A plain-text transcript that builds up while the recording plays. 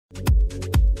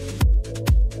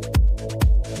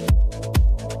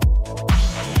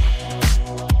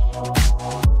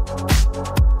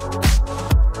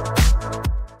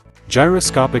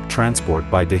Gyroscopic transport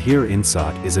by Dahir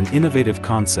Insaat is an innovative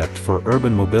concept for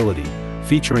urban mobility,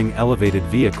 featuring elevated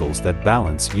vehicles that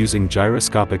balance using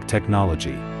gyroscopic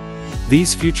technology.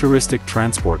 These futuristic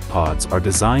transport pods are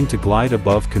designed to glide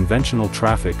above conventional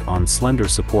traffic on slender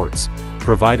supports,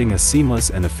 providing a seamless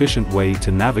and efficient way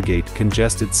to navigate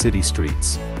congested city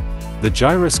streets. The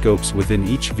gyroscopes within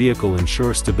each vehicle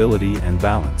ensure stability and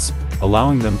balance,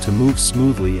 allowing them to move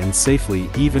smoothly and safely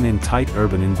even in tight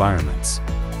urban environments.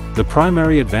 The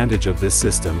primary advantage of this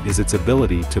system is its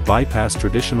ability to bypass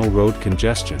traditional road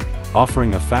congestion,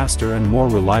 offering a faster and more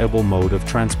reliable mode of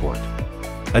transport.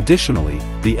 Additionally,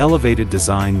 the elevated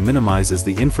design minimizes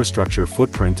the infrastructure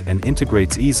footprint and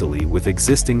integrates easily with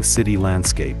existing city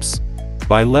landscapes.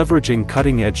 By leveraging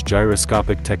cutting-edge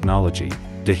gyroscopic technology,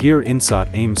 Dahir Insaat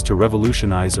aims to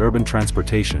revolutionize urban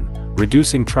transportation,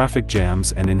 reducing traffic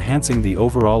jams and enhancing the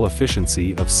overall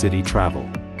efficiency of city travel.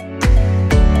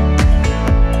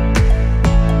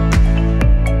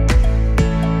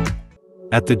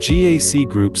 At the GAC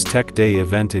Group's Tech Day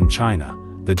event in China,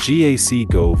 the GAC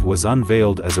GOVE was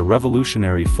unveiled as a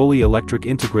revolutionary fully electric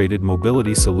integrated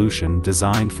mobility solution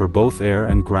designed for both air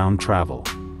and ground travel.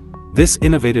 This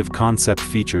innovative concept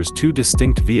features two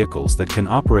distinct vehicles that can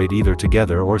operate either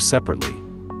together or separately.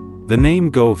 The name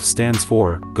GOVE stands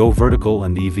for Go Vertical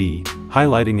and EV,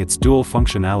 highlighting its dual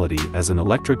functionality as an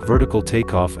electric vertical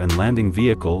takeoff and landing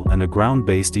vehicle and a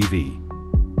ground-based EV.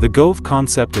 The GOVE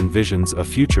concept envisions a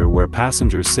future where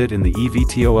passengers sit in the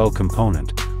eVTOL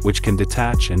component, which can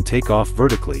detach and take off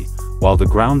vertically, while the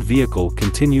ground vehicle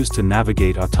continues to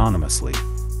navigate autonomously.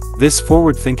 This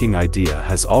forward-thinking idea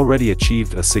has already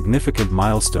achieved a significant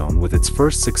milestone with its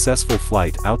first successful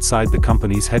flight outside the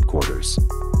company's headquarters.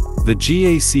 The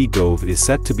GAC GOVE is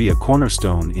set to be a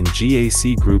cornerstone in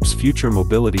GAC Group's future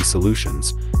mobility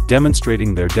solutions,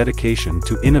 demonstrating their dedication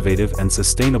to innovative and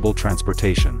sustainable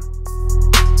transportation.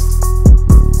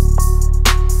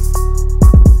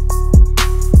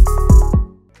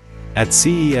 At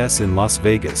CES in Las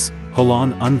Vegas,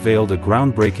 HOLON unveiled a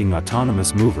groundbreaking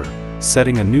autonomous mover,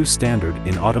 setting a new standard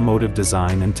in automotive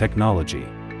design and technology.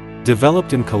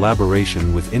 Developed in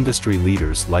collaboration with industry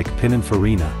leaders like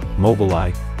Pininfarina,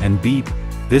 Mobileye, and Beep,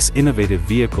 this innovative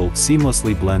vehicle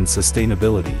seamlessly blends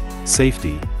sustainability,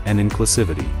 safety, and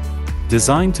inclusivity.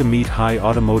 Designed to meet high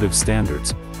automotive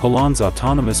standards, HOLON's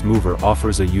autonomous mover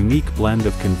offers a unique blend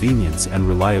of convenience and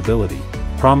reliability,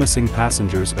 promising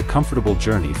passengers a comfortable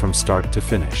journey from start to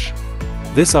finish.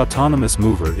 This autonomous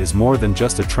mover is more than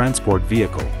just a transport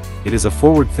vehicle, it is a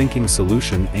forward-thinking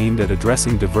solution aimed at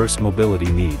addressing diverse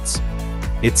mobility needs.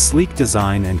 Its sleek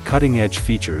design and cutting-edge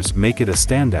features make it a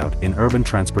standout in urban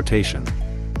transportation.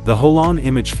 The HOLON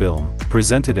Imagefilm,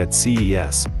 presented at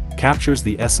CES, captures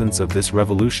the essence of this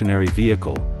revolutionary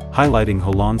vehicle, highlighting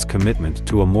HOLON's commitment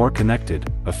to a more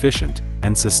connected, efficient,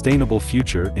 and sustainable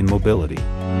future in mobility.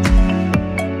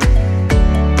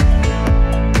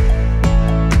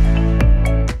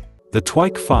 The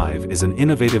TWIKE 5 is an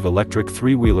innovative electric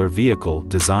three-wheeler vehicle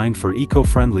designed for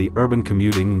eco-friendly urban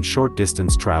commuting and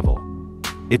short-distance travel.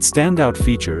 Its standout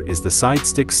feature is the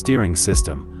side-stick steering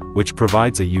system, which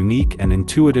provides a unique and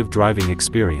intuitive driving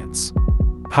experience.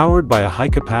 Powered by a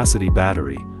high-capacity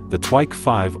battery, the TWIKE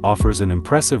 5 offers an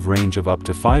impressive range of up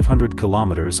to 500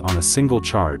 kilometers on a single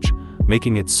charge,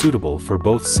 making it suitable for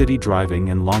both city driving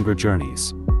and longer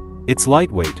journeys. Its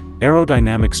lightweight,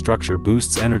 aerodynamic structure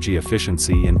boosts energy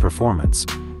efficiency and performance,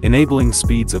 enabling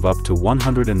speeds of up to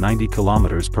 190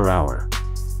 km per hour.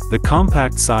 The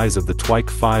compact size of the TWIKE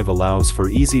 5 allows for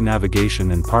easy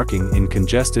navigation and parking in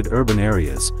congested urban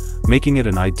areas, making it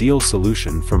an ideal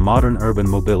solution for modern urban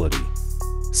mobility.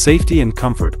 Safety and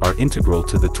comfort are integral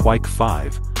to the TWIKE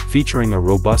 5, featuring a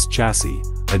robust chassis,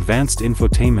 advanced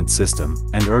infotainment system,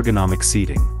 and ergonomic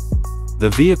seating. The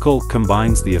vehicle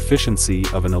combines the efficiency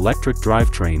of an electric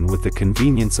drivetrain with the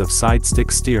convenience of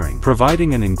side-stick steering,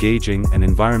 providing an engaging and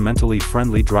environmentally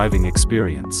friendly driving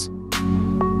experience.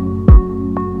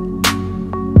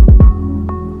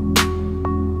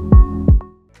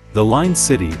 The Line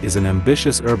City is an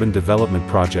ambitious urban development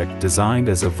project designed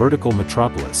as a vertical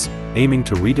metropolis, aiming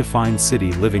to redefine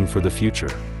city living for the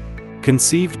future.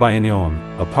 Conceived by Nio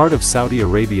Eden, a part of Saudi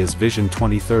Arabia's Vision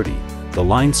 2030, the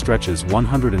line stretches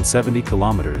 170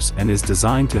 kilometers and is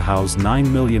designed to house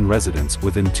 9 million residents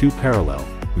within two parallel,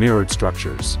 mirrored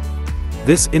structures.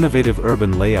 This innovative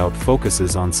urban layout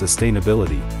focuses on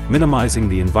sustainability, minimizing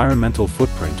the environmental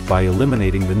footprint by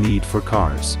eliminating the need for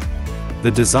cars.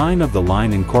 The design of the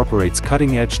line incorporates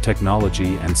cutting-edge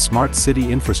technology and smart city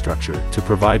infrastructure to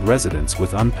provide residents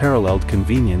with unparalleled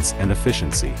convenience and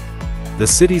efficiency. The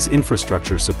city's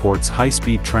infrastructure supports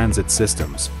high-speed transit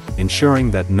systems,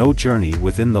 ensuring that no journey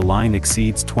within the line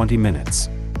exceeds 20 minutes.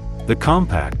 The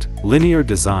compact, linear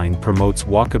design promotes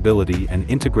walkability and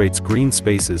integrates green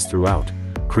spaces throughout,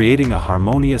 creating a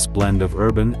harmonious blend of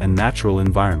urban and natural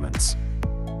environments.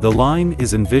 The line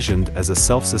is envisioned as a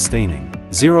self-sustaining,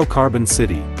 zero-carbon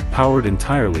city, powered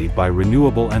entirely by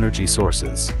renewable energy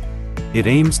sources. It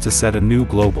aims to set a new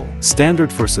global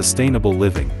standard for sustainable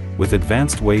living, with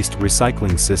advanced waste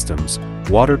recycling systems,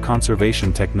 water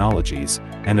conservation technologies,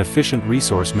 and efficient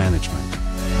resource management.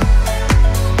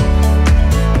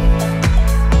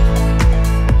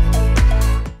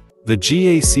 The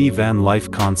GAC Van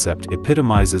Life concept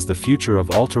epitomizes the future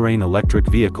of all-terrain electric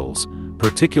vehicles,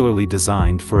 particularly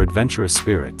designed for adventurous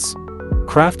spirits.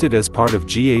 Crafted as part of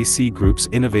GAC Group's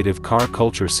innovative car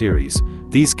culture series,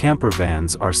 these camper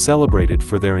vans are celebrated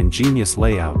for their ingenious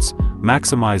layouts,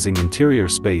 maximizing interior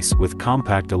space with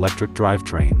compact electric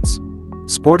drivetrains.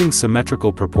 Sporting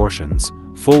symmetrical proportions,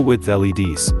 full-width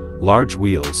LEDs, large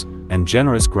wheels, and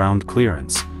generous ground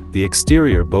clearance, the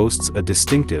exterior boasts a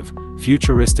distinctive,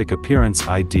 futuristic appearance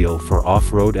ideal for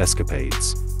off-road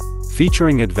escapades.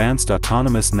 Featuring advanced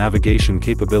autonomous navigation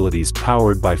capabilities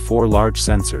powered by 4 large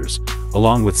sensors,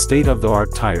 along with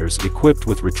state-of-the-art tires equipped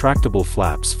with retractable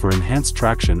flaps for enhanced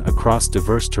traction across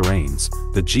diverse terrains,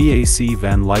 the GAC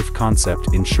Van Life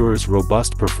concept ensures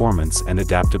robust performance and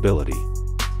adaptability.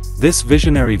 This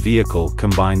visionary vehicle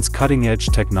combines cutting-edge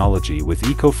technology with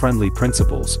eco-friendly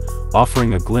principles,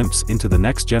 offering a glimpse into the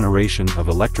next generation of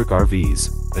electric RVs.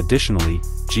 Additionally,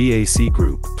 GAC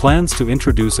Group plans to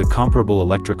introduce a comparable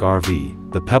electric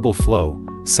RV, the Pebble Flow,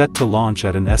 set to launch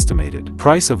at an estimated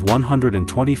price of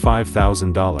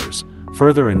 $125,000,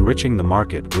 further enriching the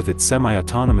market with its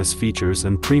semi-autonomous features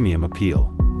and premium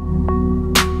appeal.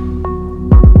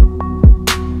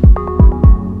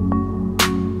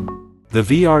 The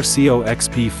VRCO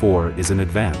XP4 is an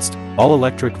advanced,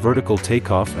 all-electric vertical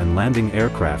takeoff and landing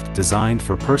aircraft designed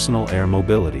for personal air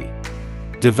mobility.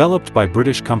 Developed by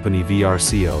British company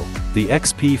VRCO, the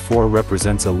XP4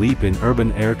 represents a leap in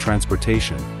urban air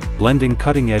transportation, blending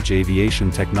cutting-edge aviation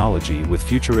technology with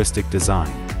futuristic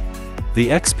design. The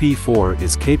XP4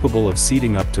 is capable of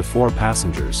seating up to 4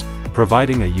 passengers,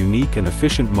 providing a unique and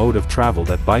efficient mode of travel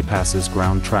that bypasses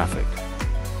ground traffic.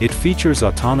 It features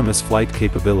autonomous flight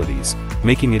capabilities,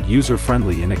 making it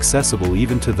user-friendly and accessible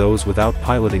even to those without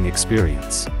piloting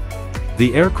experience.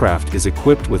 The aircraft is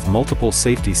equipped with multiple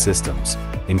safety systems,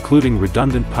 including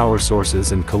redundant power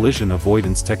sources and collision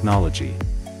avoidance technology.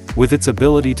 With its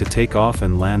ability to take off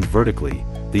and land vertically,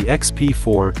 the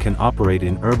XP4 can operate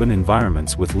in urban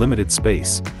environments with limited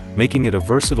space, making it a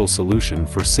versatile solution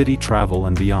for city travel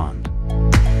and beyond.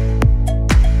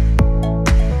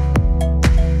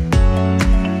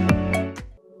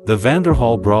 The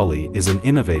Vanderhall Brawley is an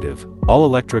innovative,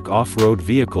 all-electric off-road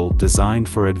vehicle designed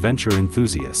for adventure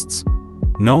enthusiasts.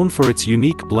 Known for its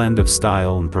unique blend of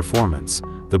style and performance,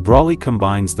 the Brawley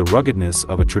combines the ruggedness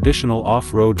of a traditional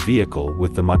off-road vehicle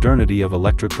with the modernity of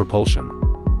electric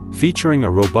propulsion. Featuring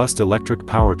a robust electric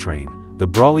powertrain, the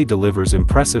Brawley delivers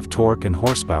impressive torque and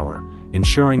horsepower,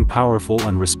 ensuring powerful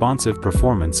and responsive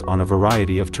performance on a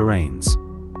variety of terrains.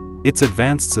 Its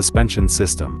advanced suspension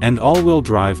system and all-wheel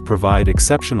drive provide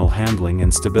exceptional handling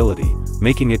and stability,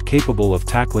 making it capable of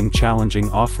tackling challenging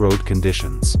off-road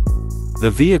conditions.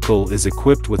 The vehicle is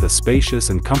equipped with a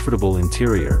spacious and comfortable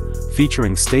interior,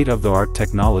 featuring state-of-the-art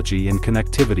technology and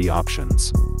connectivity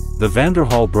options. The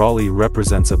Vanderhall Brawley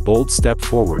represents a bold step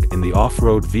forward in the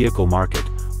off-road vehicle market,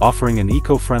 offering an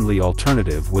eco-friendly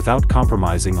alternative without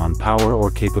compromising on power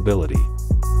or capability.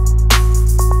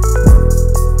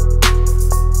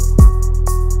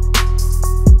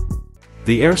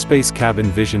 The Airspace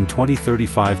Cabin Vision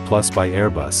 2035 Plus by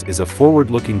Airbus is a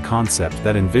forward-looking concept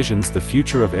that envisions the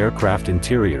future of aircraft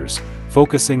interiors,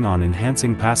 focusing on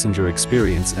enhancing passenger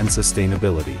experience and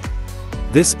sustainability.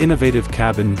 This innovative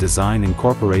cabin design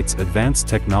incorporates advanced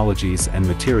technologies and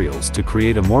materials to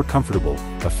create a more comfortable,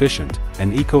 efficient,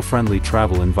 and eco-friendly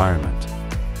travel environment.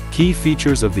 Key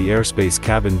features of the Airspace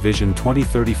Cabin Vision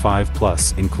 2035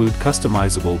 Plus include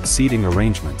customizable seating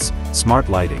arrangements, smart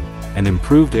lighting, and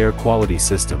improved air quality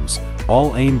systems,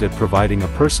 all aimed at providing a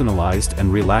personalized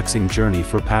and relaxing journey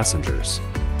for passengers.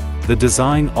 The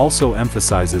design also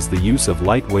emphasizes the use of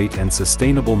lightweight and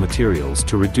sustainable materials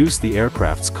to reduce the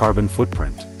aircraft's carbon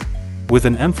footprint. With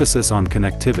an emphasis on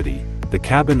connectivity, the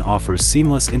cabin offers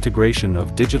seamless integration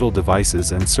of digital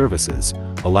devices and services,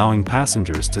 allowing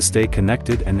passengers to stay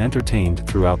connected and entertained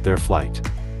throughout their flight.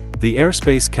 The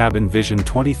Airspace Cabin Vision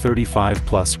 2035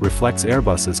 Plus reflects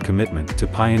Airbus's commitment to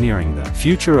pioneering the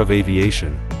future of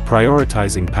aviation,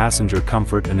 prioritizing passenger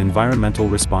comfort and environmental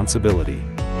responsibility.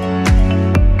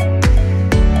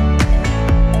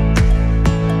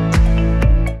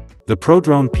 The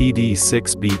PRODRONE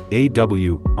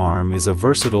PD-6B-AW arm is a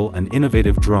versatile and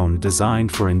innovative drone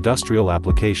designed for industrial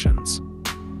applications.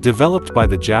 Developed by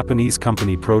the Japanese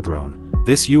company PRODRONE,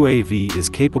 this UAV is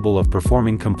capable of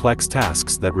performing complex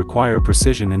tasks that require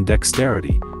precision and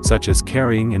dexterity, such as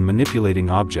carrying and manipulating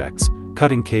objects,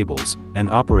 cutting cables, and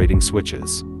operating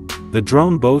switches. The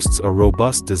drone boasts a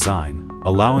robust design,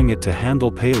 allowing it to handle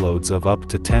payloads of up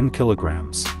to 10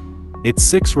 kilograms. Its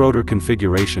 6-rotor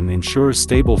configuration ensures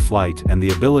stable flight and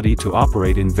the ability to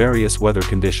operate in various weather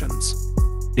conditions.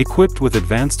 Equipped with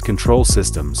advanced control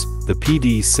systems, the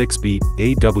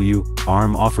PD-6B-AW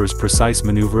arm offers precise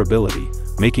maneuverability,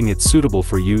 making it suitable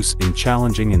for use in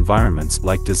challenging environments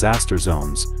like disaster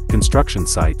zones, construction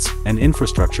sites, and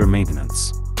infrastructure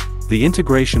maintenance. The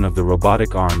integration of the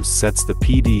robotic arms sets the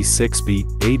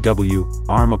PD-6B-AW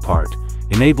arm apart,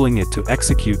 enabling it to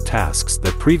execute tasks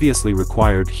that previously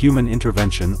required human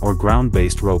intervention or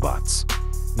ground-based robots.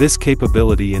 This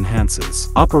capability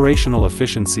enhances operational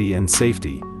efficiency and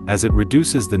safety, as it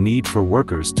reduces the need for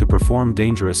workers to perform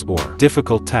dangerous or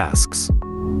difficult tasks.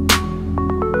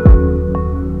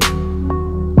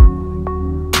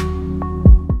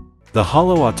 The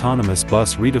Holo autonomous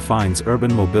bus redefines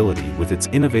urban mobility with its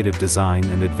innovative design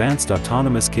and advanced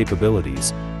autonomous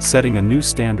capabilities, setting a new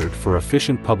standard for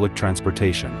efficient public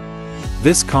transportation.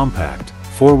 This compact,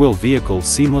 four-wheel vehicle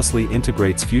seamlessly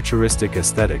integrates futuristic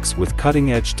aesthetics with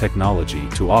cutting-edge technology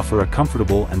to offer a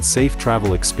comfortable and safe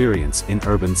travel experience in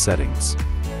urban settings.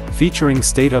 Featuring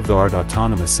state-of-the-art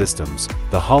autonomous systems,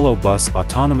 the Holo bus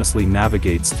autonomously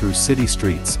navigates through city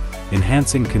streets,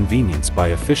 enhancing convenience by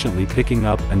efficiently picking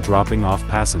up and dropping off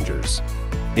passengers.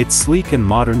 Its sleek and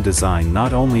modern design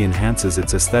not only enhances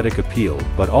its aesthetic appeal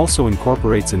but also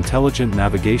incorporates intelligent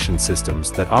navigation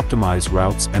systems that optimize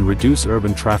routes and reduce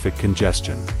urban traffic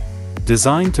congestion.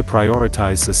 Designed to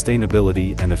prioritize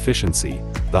sustainability and efficiency,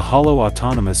 the Holo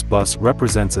autonomous bus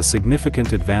represents a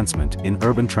significant advancement in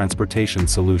urban transportation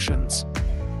solutions.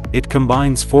 It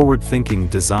combines forward-thinking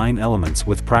design elements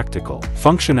with practical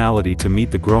functionality to meet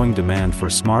the growing demand for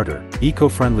smarter,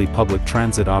 eco-friendly public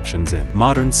transit options in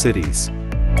modern cities.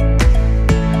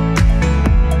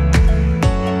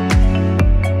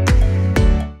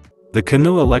 The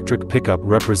Canoo electric pickup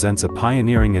represents a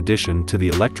pioneering addition to the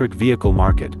electric vehicle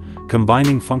market,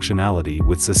 combining functionality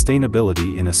with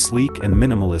sustainability in a sleek and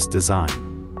minimalist design.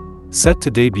 Set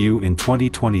to debut in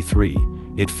 2023,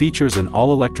 it features an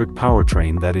all-electric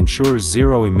powertrain that ensures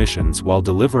zero emissions while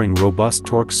delivering robust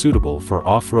torque suitable for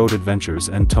off-road adventures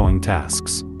and towing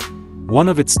tasks. One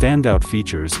of its standout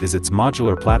features is its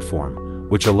modular platform,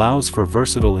 which allows for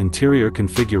versatile interior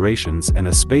configurations and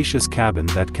a spacious cabin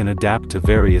that can adapt to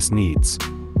various needs.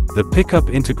 The pickup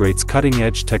integrates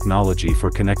cutting-edge technology for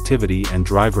connectivity and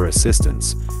driver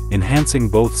assistance, enhancing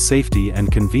both safety and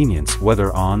convenience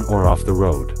whether on or off the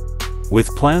road.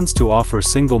 With plans to offer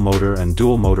single-motor and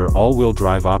dual-motor all-wheel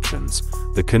drive options,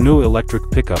 the Canoo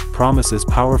electric pickup promises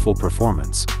powerful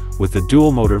performance, with the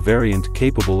dual-motor variant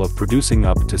capable of producing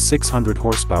up to 600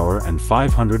 horsepower and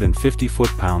 550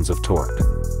 foot-pounds of torque.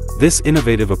 This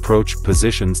innovative approach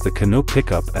positions the Canoo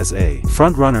pickup as a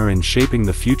front-runner in shaping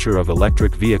the future of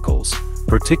electric vehicles,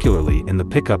 particularly in the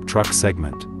pickup truck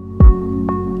segment.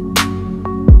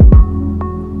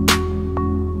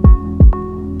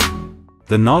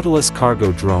 The Nautilus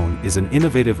cargo drone is an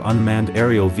innovative unmanned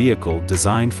aerial vehicle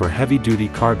designed for heavy-duty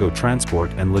cargo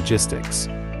transport and logistics.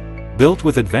 Built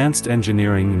with advanced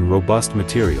engineering and robust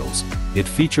materials, it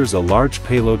features a large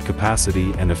payload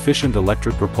capacity and efficient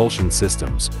electric propulsion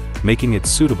systems, making it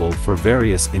suitable for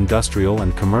various industrial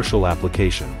and commercial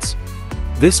applications.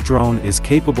 This drone is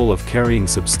capable of carrying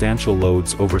substantial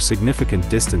loads over significant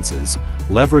distances,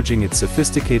 leveraging its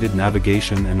sophisticated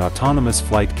navigation and autonomous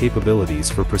flight capabilities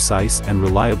for precise and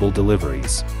reliable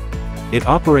deliveries. It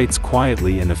operates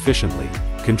quietly and efficiently,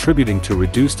 contributing to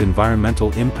reduced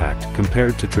environmental impact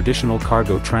compared to traditional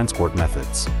cargo transport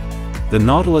methods. The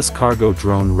Nautilus cargo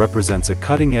drone represents a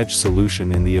cutting-edge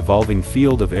solution in the evolving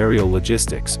field of aerial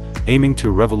logistics, aiming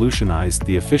to revolutionize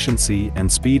the efficiency and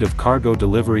speed of cargo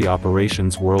delivery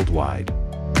operations worldwide.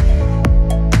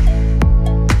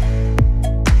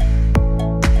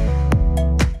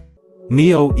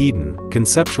 Nio Eden,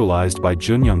 conceptualized by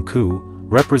Junyoung Koo,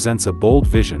 represents a bold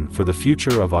vision for the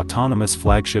future of autonomous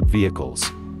flagship vehicles.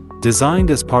 Designed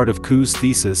as part of Koo's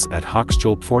thesis at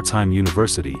Hochschule-Pforzheim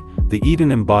University, the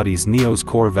Eden embodies Nio's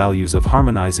core values of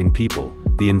harmonizing people,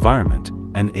 the environment,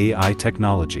 and AI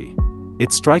technology.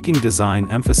 Its striking design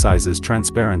emphasizes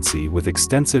transparency with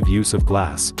extensive use of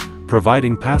glass,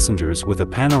 providing passengers with a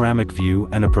panoramic view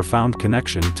and a profound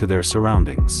connection to their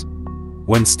surroundings.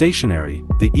 When stationary,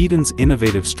 the Eden's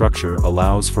innovative structure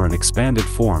allows for an expanded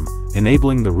form,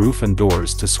 enabling the roof and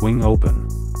doors to swing open.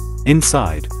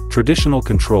 Inside, traditional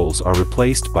controls are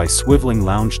replaced by swiveling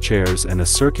lounge chairs and a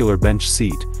circular bench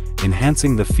seat,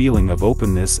 enhancing the feeling of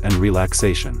openness and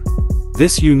relaxation.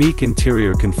 This unique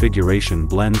interior configuration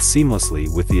blends seamlessly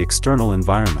with the external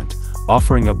environment,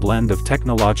 offering a blend of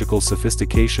technological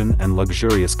sophistication and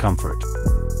luxurious comfort.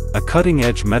 A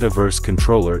cutting-edge metaverse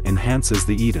controller enhances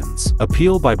the Eden's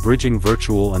appeal by bridging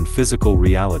virtual and physical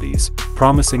realities,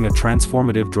 promising a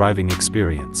transformative driving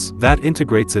experience that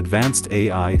integrates advanced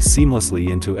AI seamlessly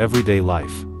into everyday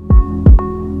life.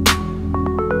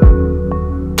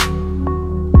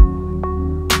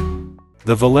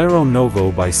 The Velaro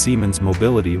Novo by Siemens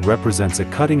Mobility represents a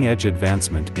cutting-edge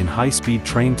advancement in high-speed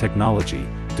train technology,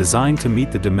 designed to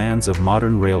meet the demands of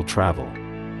modern rail travel.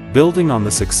 Building on the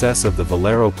success of the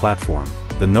Velaro platform,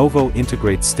 the Novo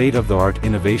integrates state-of-the-art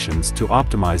innovations to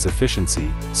optimize efficiency,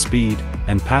 speed,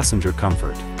 and passenger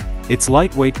comfort. Its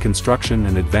lightweight construction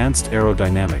and advanced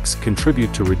aerodynamics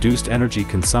contribute to reduced energy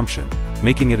consumption,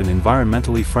 making it an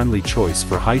environmentally friendly choice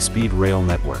for high-speed rail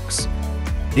networks.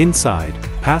 Inside,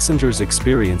 passengers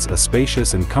experience a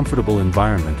spacious and comfortable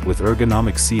environment with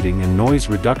ergonomic seating and noise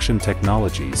reduction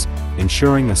technologies,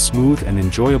 ensuring a smooth and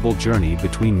enjoyable journey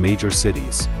between major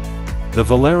cities. The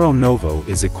Velaro Novo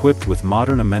is equipped with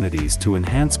modern amenities to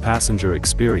enhance passenger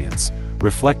experience,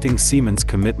 reflecting Siemens'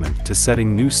 commitment to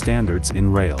setting new standards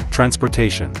in rail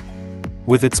transportation.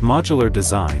 With its modular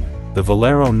design, the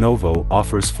Velaro Novo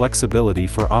offers flexibility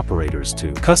for operators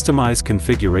to customize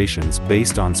configurations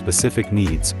based on specific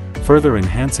needs, further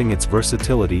enhancing its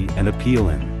versatility and appeal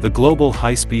in the global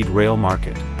high-speed rail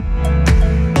market.